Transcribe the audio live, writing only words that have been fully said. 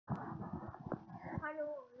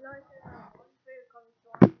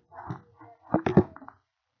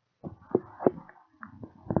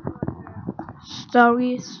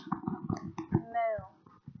Stories. MEL.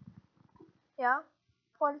 Ja,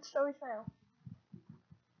 Point Stories MEL.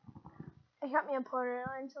 Ich habe mir Aperture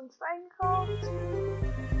 1 und 2 gekauft.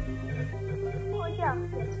 Und ja,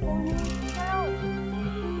 jetzt probieren wir es mal aus.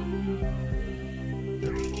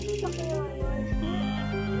 Ich habe mir ein neues Spiel.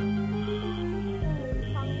 Wir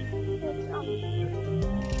fangen jetzt an.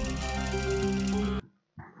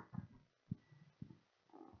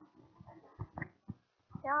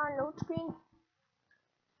 Ja, Loadscreen.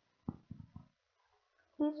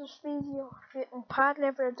 Dieses Spiel hier wird ein paar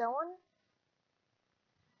Level dauern.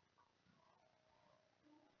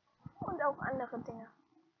 Und auch andere Dinge.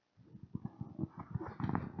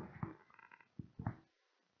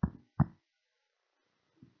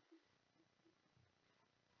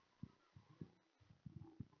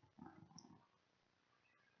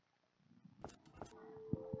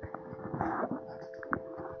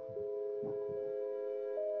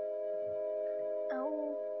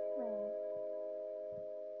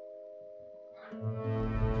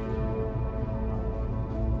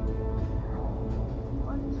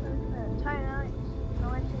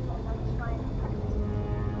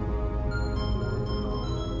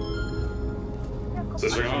 Is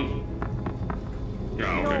this thing on?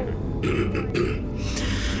 Yeah, okay.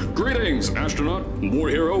 Greetings, astronaut, war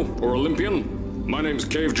hero, or Olympian. My name's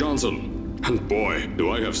Cave Johnson, and boy, do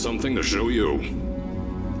I have something to show you.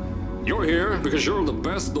 You're here because you're the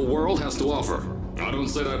best the world has to offer. I don't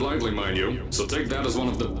say that lightly, mind you, so take that as one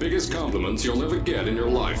of the biggest compliments you'll ever get in your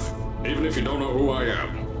life, even if you don't know who I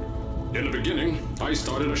am. In the beginning, I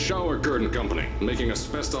started a shower curtain company, making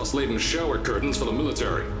asbestos-laden shower curtains for the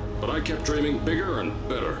military. But I kept dreaming bigger and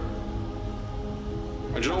better.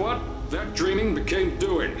 And you know what? That dreaming became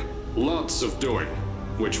doing. Lots of doing.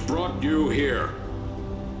 Which brought you here.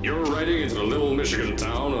 You're riding into the little Michigan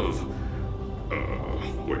town of...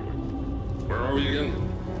 wait. Where are we again?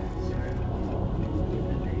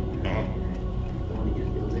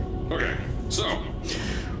 Okay, so...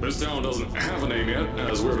 This town doesn't have a name yet,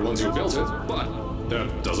 as we're the ones who built it, but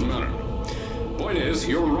that doesn't matter. Point is,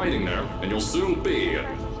 you're riding there, and you'll soon be at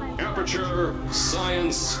Aperture,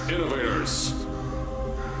 Sience, Innovators.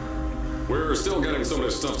 We're still getting some of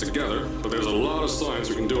this stuff together, but there's a lot of science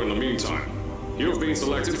we can do in the meantime. You've been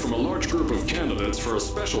selected from a large group of candidates for a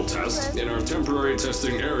special test in our temporary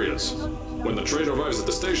testing areas. When the train arrives at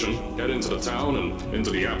the station, head into the town and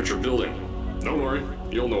into the Aperture building. Don't worry,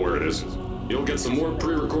 you'll know where it is. You'll get some more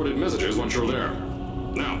pre-recorded messages once you're there.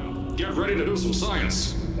 Now, get ready to do some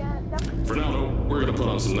science. For now, though, we're gonna put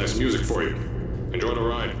on some nice music for you. Enjoy the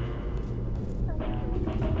ride.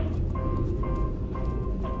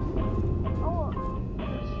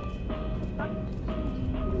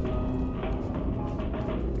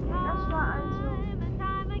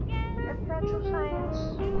 Aperture Science.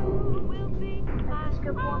 Es ist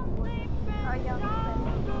geboren worden. 3 Jahre später.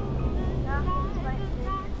 Nach dem Zweiten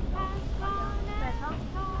Weltkrieg. 3 Jahre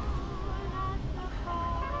später.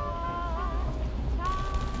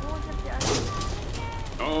 Wo sind wir eigentlich?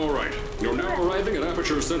 Alright, you're now arriving at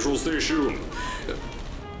Aperture Central Station.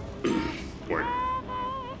 Wait.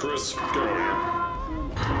 Chris, get over here.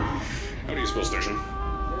 How do you spell station?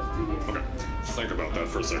 Okay, think about that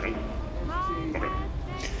for a second. Okay.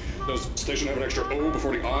 Does station have an extra O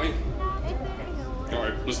before the I?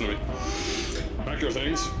 Alright, listen to me. Pack your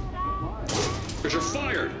things. Because you're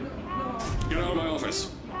fired! Get out of my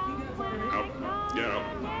office. Out. Get out.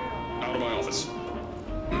 Out of my office.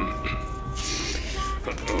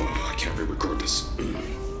 Oh, I can't re-record this.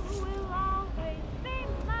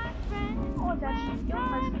 Oh, das ist ja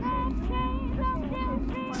fast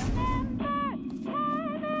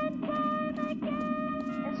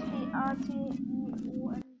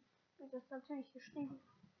S-P-A-T-I-O-N. Wird das natürlich geschrieben.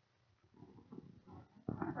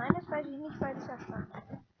 Nein, das weiß ich nicht, weil es da stand.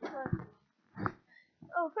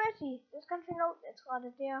 Oh, Percy, das ist ganz schön laut jetzt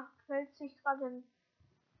gerade. Der quält sich gerade.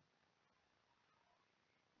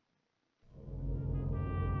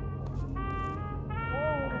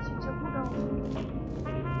 Oh, das sieht so gut aus.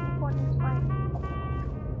 Von den zwei.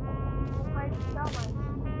 Wobei ich damals.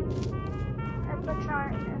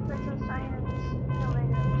 Aperture Science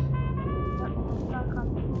Innovators. Da kam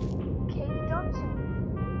Cave Johnson.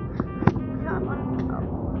 Ja, Mann.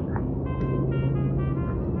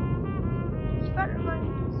 Ich werde immer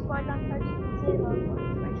nicht spoilern, falls ich nicht selber von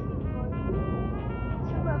spielen wollte.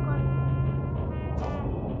 Sugarcon.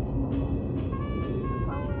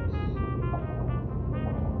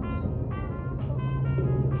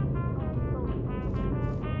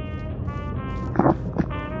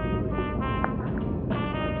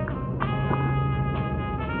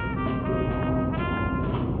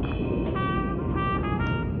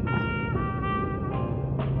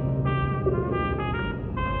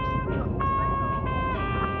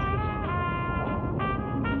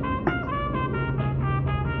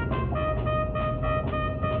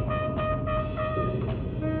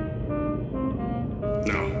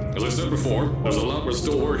 As I said before, there's a lot we're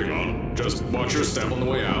still working on. Just watch your step on the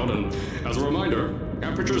way out, and as a reminder,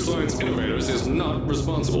 Aperture Sience Innovators is not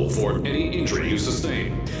responsible for any injury you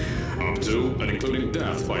sustain, up to and including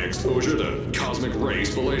death by exposure to cosmic ray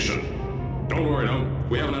spallation. Don't worry, no,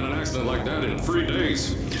 we haven't had an accident like that in 3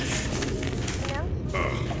 days.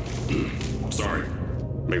 Sorry.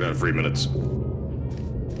 Make that 3 minutes.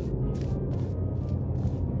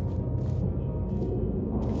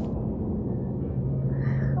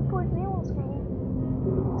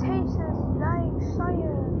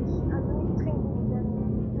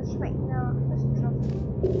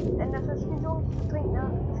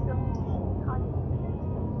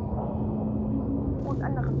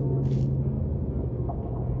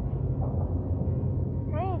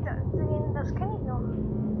 Das kenne ich noch.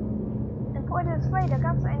 In Portal 2, da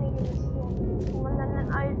gab es einige Missionen, wo man dann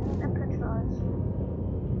einen alten Aperture ist.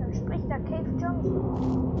 Dann spricht da Cave Johnson.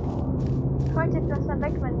 Heute das da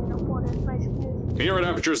weg, wenn ihr noch Portal 2 spielt. Here at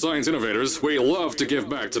Aperture Sience Innovators, we love to give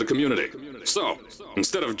back to the community. So,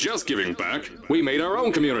 instead of just giving back, we made our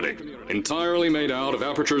own community. Entirely made out of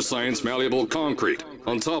Aperture Science malleable concrete,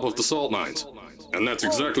 on top of the salt mines. And that's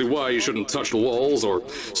exactly why you shouldn't touch the walls or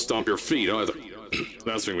stomp your feet either.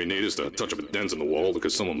 Last thing we need is to touch up a dent in the wall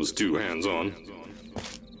because someone was too hands-on.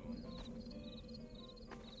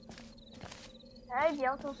 Hey, die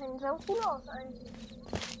Autos sehen so cool aus eigentlich.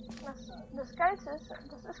 Das Geilste ist,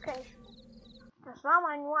 das ist kein... Das war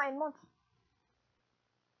mal nur ein Mod.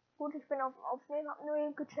 Gut, ich bin auf dem Aufnehmen, hab nur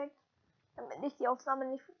gecheckt, damit ich die Aufnahme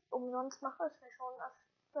nicht umsonst mache. Das wäre schon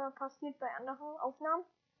öfter passiert bei anderen Aufnahmen.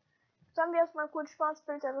 Jetzt haben wir erstmal kurz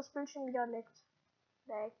Schwarzbild, da das Bildschirm wieder leckt.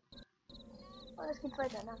 Und es geht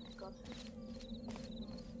weiter, danke Gott.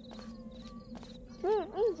 Steve,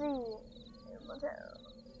 easy!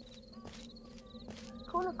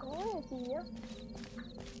 Coole Community hier.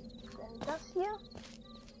 Denn das hier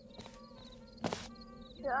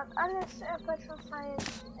gehört alles Aperture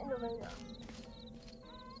Sience Innovators.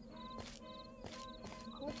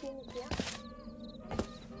 Komm ich hier nicht her?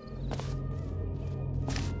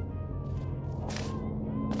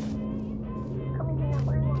 Komm ich hier noch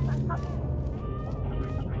irgendwas anpacken?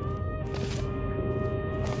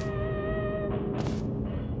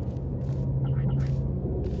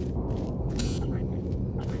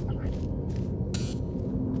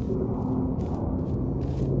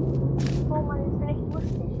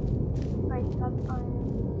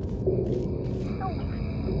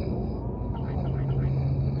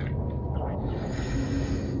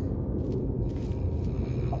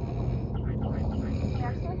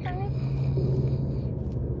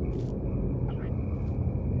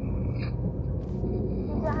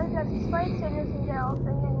 Zwei Zähne sind sehr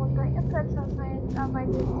aufwendig und bei Aperture Sience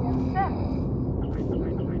arbeitet sehr schwer.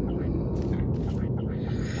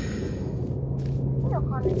 Doch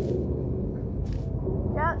gar nicht.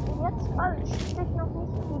 Ja, jetzt bald stehe ich noch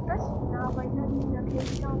nicht die besten Arbeiter dieser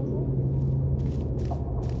Kirchenchancen.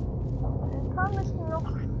 Ein paar müssen noch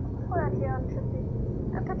vorher klären, schätze ich.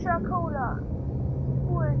 Aperture Cola.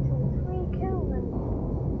 Cool to 3 Kelvin.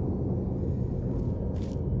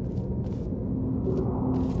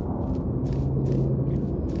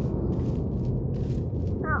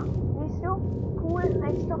 Siehst du? Cool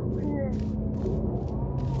heißt doch kühl.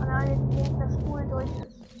 Und alle denken, dass cool Deutsch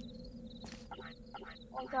ist.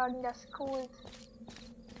 Und sagen, dass cool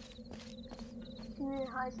kühl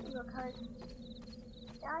heißt oder kalt.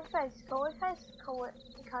 Ja, ich weiß, cold heißt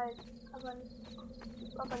kalt, aber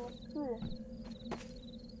nicht kühl.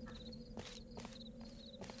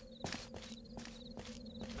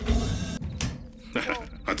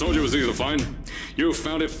 I told you it was easy to find. You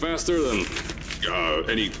found it faster than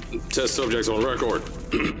any test subjects on record.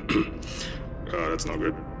 That's not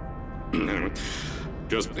good. Anyway,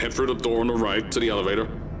 just head through the door on the right to the elevator.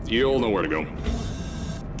 You'll know where to go.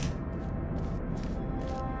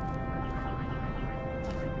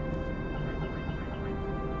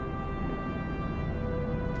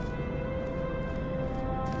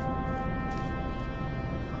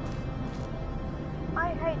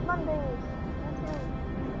 I hate Mondays.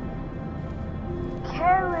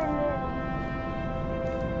 Carolyn.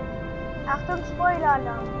 Achtung,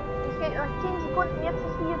 Spoiler-Alarm. Ich gebe euch 10 Sekunden jetzt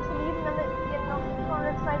das Video zu lieben, damit ihr noch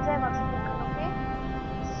Portal 2 selber spielen könnt, okay?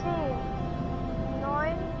 10,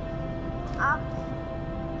 9, 8,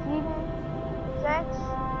 7, 6,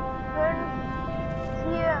 5,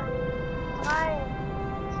 4, 3,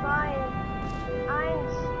 2,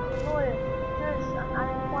 1, 0. Tschüss an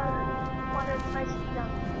allen Portal 2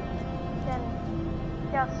 Spielern. Denn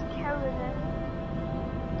das Carolyn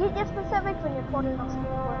geht jetzt besser weg, wenn ihr Portal noch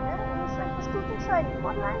spielen wollt, ne? Ihr müsst euch bestimmt entscheiden.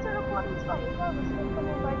 Portal 1 oder Portal 2. Egal, was ihr von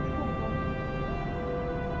den beiden spielen wollt.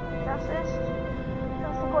 Das ist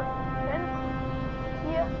 5 Sekunden. 5,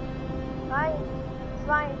 4, 3,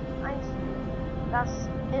 2, 1. Das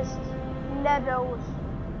ist GLaDOS.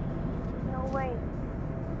 No way.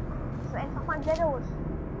 Das ist einfach mal GLaDOS.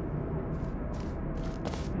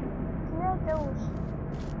 GLaDOS.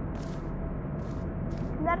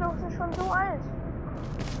 GLaDOS ist schon so alt.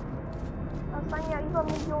 Das waren ja über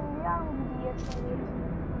Millionen Jahre, die jetzt schon lebt.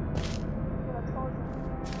 Oder 1000.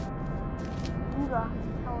 Über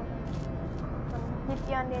 1000. Dann geht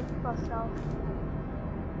ihr an den Überslauf.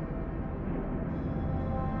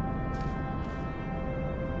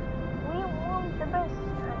 We want the best.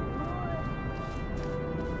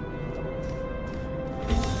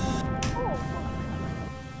 Oh,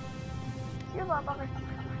 hier war aber richtig.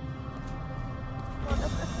 So,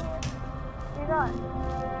 das ist mir egal.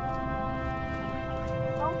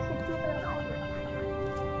 Warum steht hier drin auch nicht?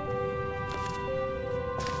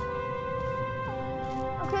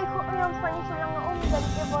 Okay, gucken wir uns mal nicht so lange um, denn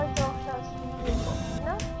ihr wollt doch das Video gucken,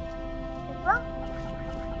 ne? Nicht wahr?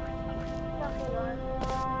 Ja, egal.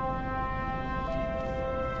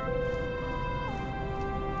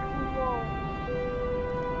 Wow.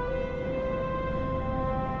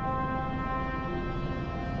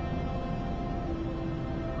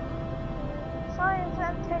 Science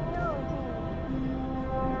and technology.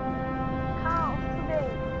 How today?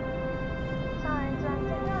 Science and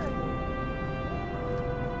technology.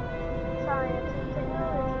 Science and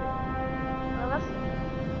technology. Na was?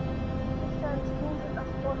 Ist da ein Screenshot auf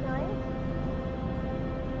Fortnite?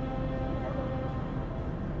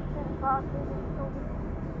 Ein paar Bilder, glaube ich.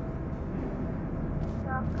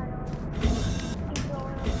 Ja, keine Ahnung.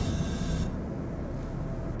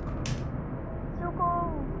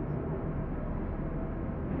 Zukunft.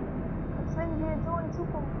 Als wenn wir so in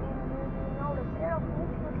Zukunft leben würden, genau, das wäre auch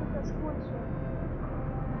nicht wirklich das Coolste.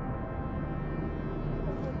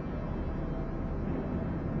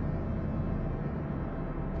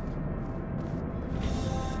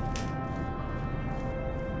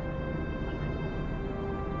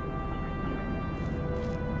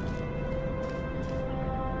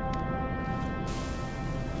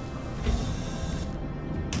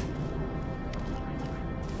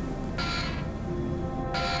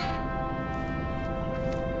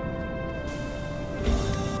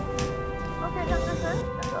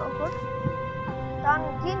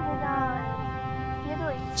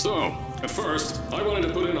 So, at first, I wanted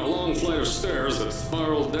to put in a long flight of stairs that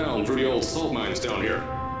spiraled down through the old salt mines down here.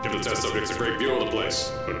 Give the test subjects a great view of the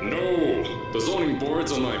place. But no! The zoning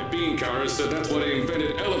boards on my bean counters said that's why they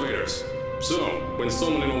invented elevators. So, when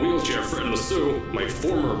someone in a wheelchair threatened to sue, my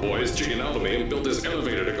former boys chickened out of me and built this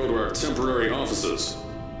elevator to go to our temporary offices.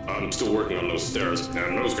 I'm still working on those stairs,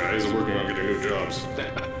 and those guys are working on getting new jobs.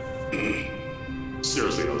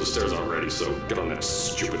 Seriously though, the stairs aren't ready, so get on that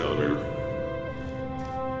stupid elevator.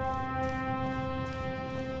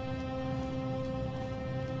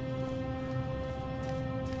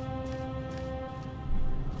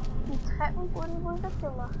 Treppen wurden wohl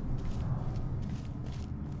weggemacht.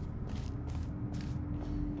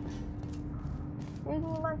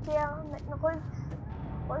 Irgendjemand, der mit einem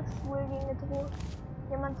Rollstuhl gegen gedroht.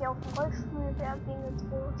 Jemand, der auf dem Rollstuhl wäre gegen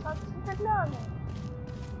gedroht hat, zu verklagen.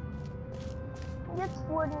 Jetzt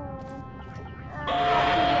wurden eingebaut.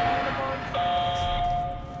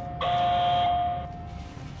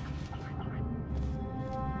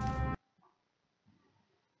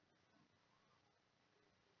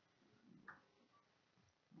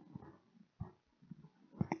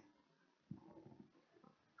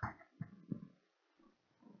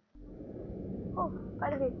 Oh,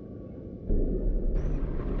 Batterie.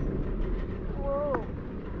 Whoa.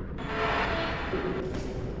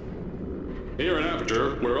 Here at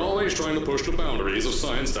Aperture, we're always trying to push the boundaries of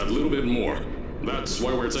science that little bit more. That's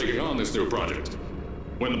why we're taking on this new project.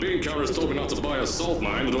 When the bean counters told me not to buy a salt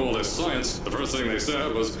mine to do all this science, the first thing they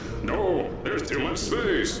said was, "No, there's too much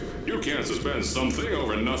space. You can't suspend something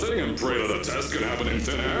over nothing and pray that a test can happen in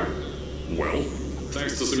thin air." Well,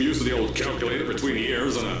 thanks to some use of the old calculator between the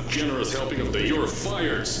ears and a generous helping of the "you're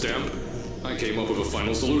fired" stamp, I came up with a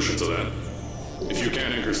final solution to that. If you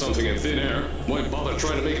can't anchor something in thin air, why bother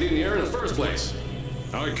trying to make it in the air in the first place?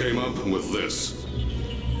 I came up with this.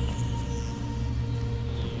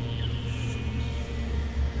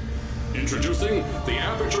 Introducing the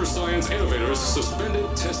Aperture Science Innovators Suspended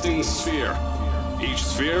Testing Sphere. Each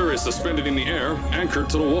sphere is suspended in the air, anchored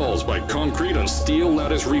to the walls by concrete and steel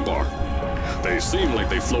lattice rebar. They seem like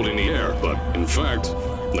they float in the air, but in fact,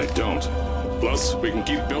 they don't. Plus, we can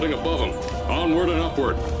keep building above them, onward and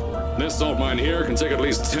upward. This salt mine here can take at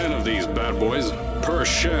least 10 of these bad boys per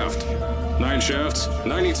shaft. 9 shafts,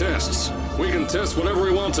 90 tests. we can test whatever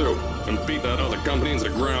we want to and beat that other company into the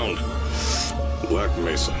ground. Black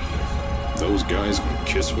Mesa. Those guys can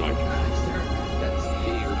kiss my... That's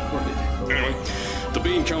being recorded. Anyway, the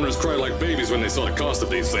bean counters cried like babies when they saw the cost of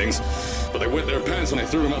these things, but they wet their pants when I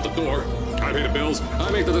threw them out the door. I pay the bills, I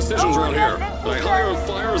make the decisions around here, and I hire and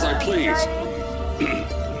fire as I please.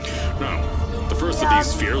 Now, the first of these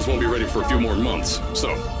spheres won't be ready for a few more months,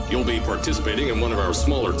 so you'll be participating in one of our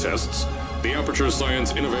smaller tests, the Aperture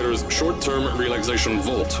Sience Innovators Short-Term Relaxation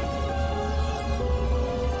Volt.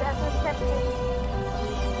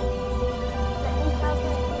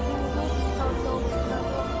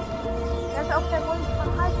 Auch der Grund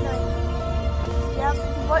von Halblein. Ja,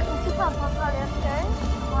 die wollten ein Superportal erstellen,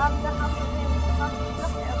 haben dann auch den schwarzen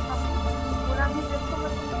Block erschaffen, wo dann diese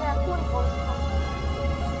komischen Kreaturen rauskommen.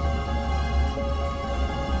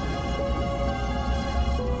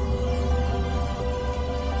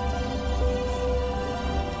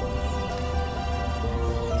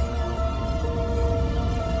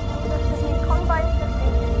 Das ist die Combine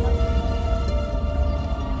deswegen.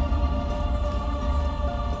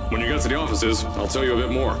 When you get to the offices, I'll tell you a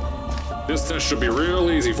bit more. This test should be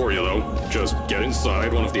real easy for you, though. Just get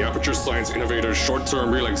inside one of the Aperture Sience Innovators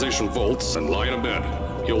short-term relaxation vaults and lie in a bed.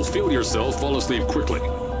 You'll feel yourself fall asleep quickly.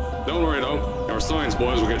 Don't worry, though. Our science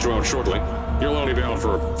boys will get you out shortly. You'll only be out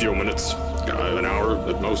for a few minutes. An hour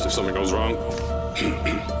at most if something goes wrong.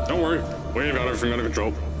 Don't worry. We've got everything under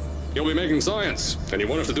control. You'll be making science, and you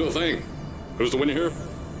won't have to do a thing. Who's the winner here?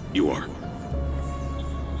 You are.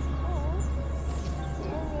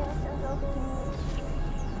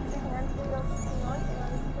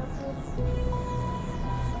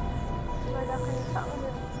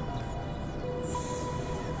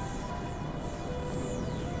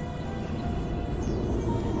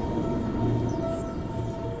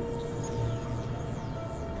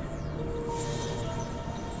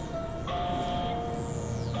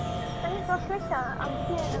 Schwächer am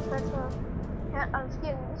vielen Aperture. Ja, an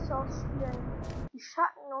vielen Source-Spielen. Die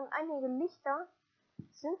Schatten und einige Lichter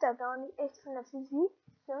sind da gar nicht echt von der Physik,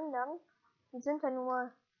 sondern die sind da nur,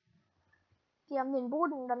 die haben den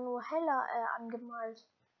Boden dann nur heller angemalt.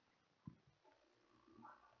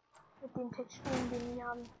 Mit den Texturen, die die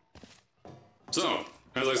haben. So,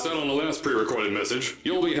 as I said on the last pre-recorded message,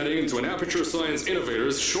 you'll be heading into an Aperture Sience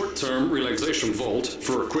Innovators short-term relaxation vault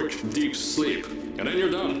for a quick, deep sleep. And then you're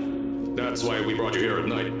done. That's why we brought you here at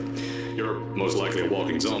night. You're most likely a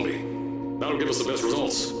walking zombie. That'll give us the best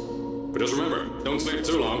results. But just remember, don't stay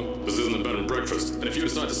too long. This isn't a bed and breakfast. And if you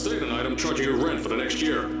decide to stay tonight, I'm charging you rent for the next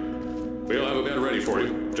year. We'll have a bed ready for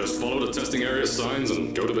you. Just follow the testing area signs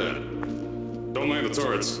and go to bed. Don't mind the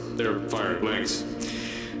turrets. They're firing blanks.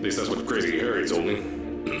 At least that's what Crazy Harry told me.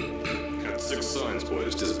 Had 6 science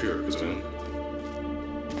boys disappear because of him.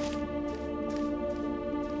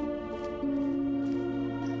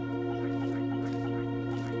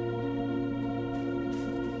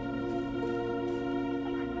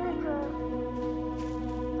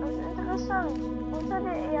 Unter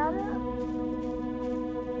der Erde.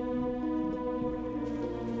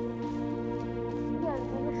 Ja,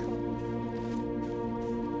 die schon.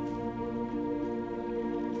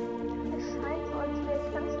 Es scheint so, als wäre ich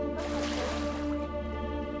ganz schön wasserscheu.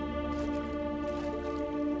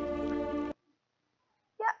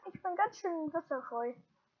 Ja, ich bin ganz schön wasserscheu.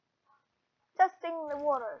 Testing the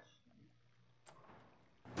waters.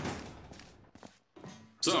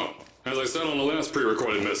 So, as I said on the last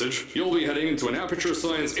pre-recorded message, you'll be heading into an Aperture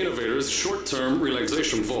Sience Innovators short-term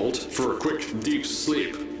relaxation vault for a quick, deep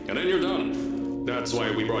sleep. And then you're done. That's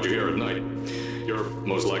why we brought you here at night. You're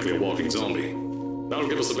most likely a walking zombie. That'll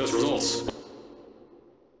give us the best results.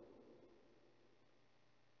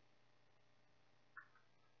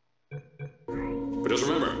 But just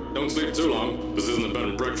remember, don't sleep too long. This isn't a bed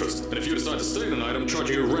and breakfast. And if you decide to stay tonight, I'm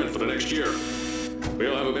charging you rent for the next year.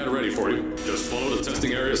 We'll have a bed ready for you. Just follow the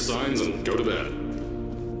testing area signs and go to bed.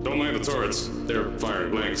 Don't mind the turrets. They're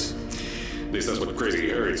firing blanks. At least that's what Crazy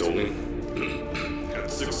Harry told me.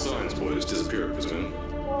 Had 6 science boys disappear because of him.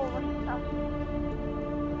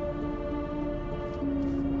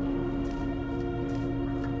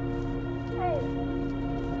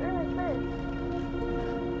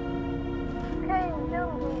 Ach,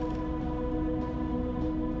 egal.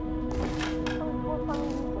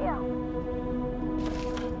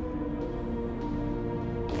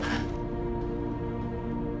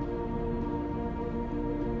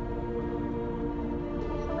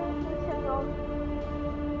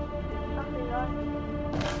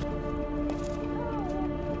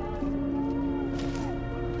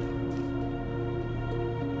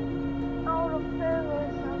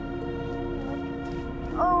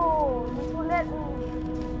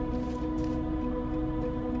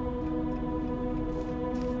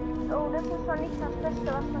 zwar nicht das Beste,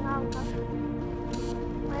 was man haben kann.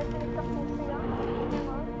 Aber jetzt bin ich doch günstiger.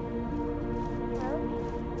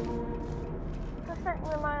 Verschwenden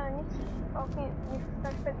wir mal nicht. Okay, wir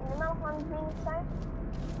verschwenden immer noch mal ein wenig Zeit.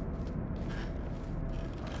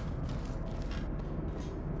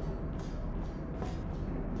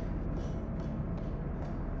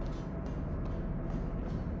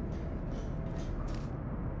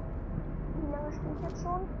 Wie lange stehe ich jetzt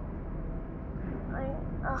schon?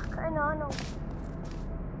 Ach, keine Ahnung.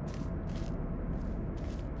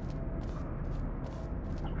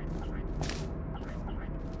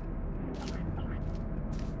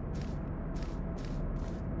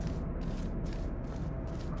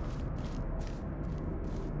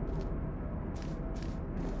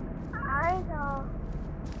 Alter,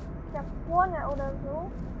 da vorne oder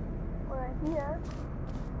so, oder hier,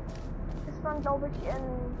 ist man, glaube ich, in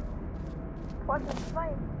Portal 2.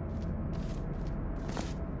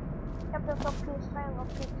 Ich habe das auf PS3 und auf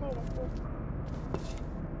PC, deswegen.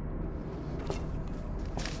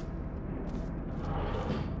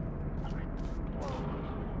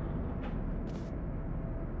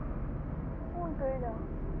 Und Bilder.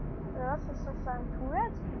 Was ist das für ein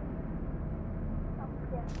Turret?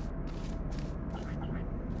 Okay.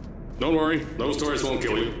 Don't worry, those turrets won't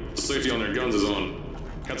kill you. The safety on their guns is on.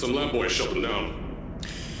 Had some lab boys shut them down.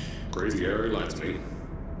 Crazy area lights me.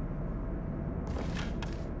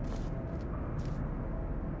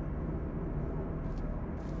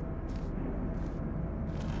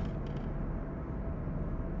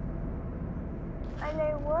 And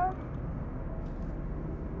they work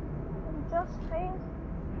in just space.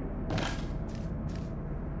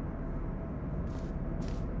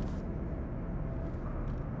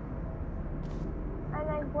 And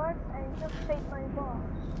I work and just take my boss.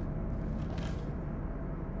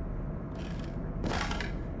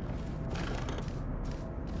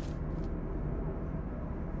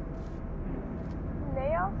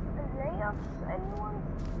 Layoffs, anyone?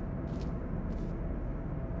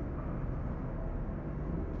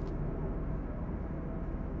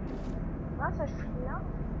 Was ist Schlaf?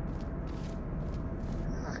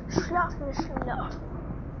 Schlafen ist Schlaf.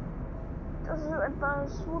 Das ist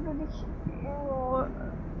etwas, wo du dich,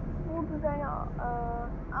 wo du deine,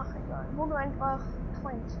 ach egal, wo du einfach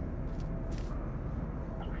träumst.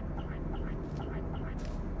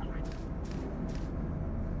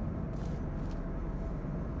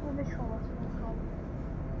 Du bist schon was für ein Traum.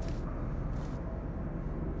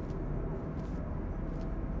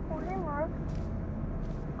 Oh, hey Mark.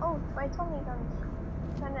 Oh, 2 Tommy Guns.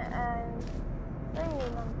 Keine, Radio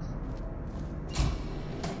Guns.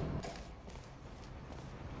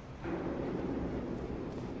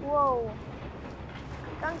 Wow.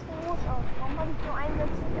 Ganz groß aus. Warum habe ich nur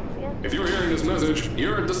 61 FPS? If you're hearing this message,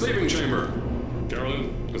 you're at the sleeping chamber.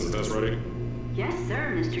 Carolyn, is the test ready? Yes,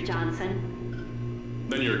 sir, Mr. Johnson.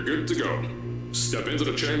 Then you're good to go. Step into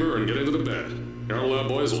the chamber and get into the bed. Our lab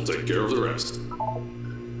boys will take care of the rest.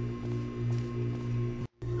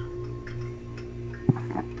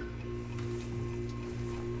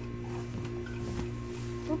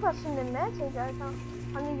 Super Cinematic, Alter.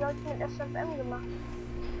 Haben die Leute mit SFM gemacht.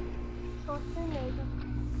 So Filmmaker.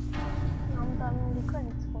 Und haben dann die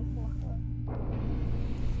Königsfront gemacht.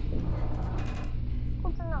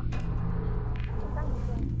 Gute Nacht.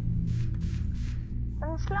 Dankeschön.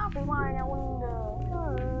 Dann schlaf ich mal eine Runde.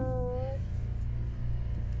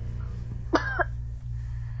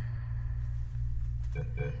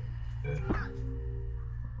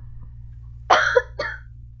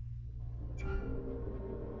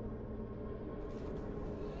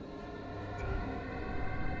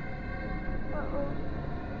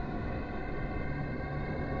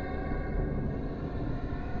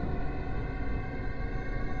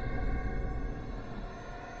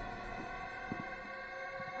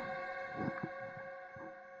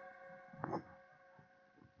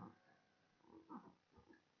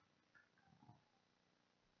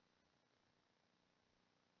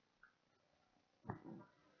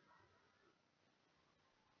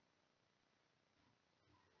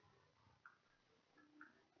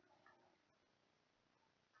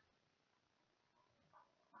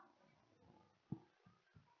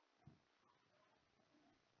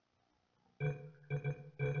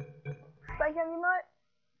 Speichern wir mal.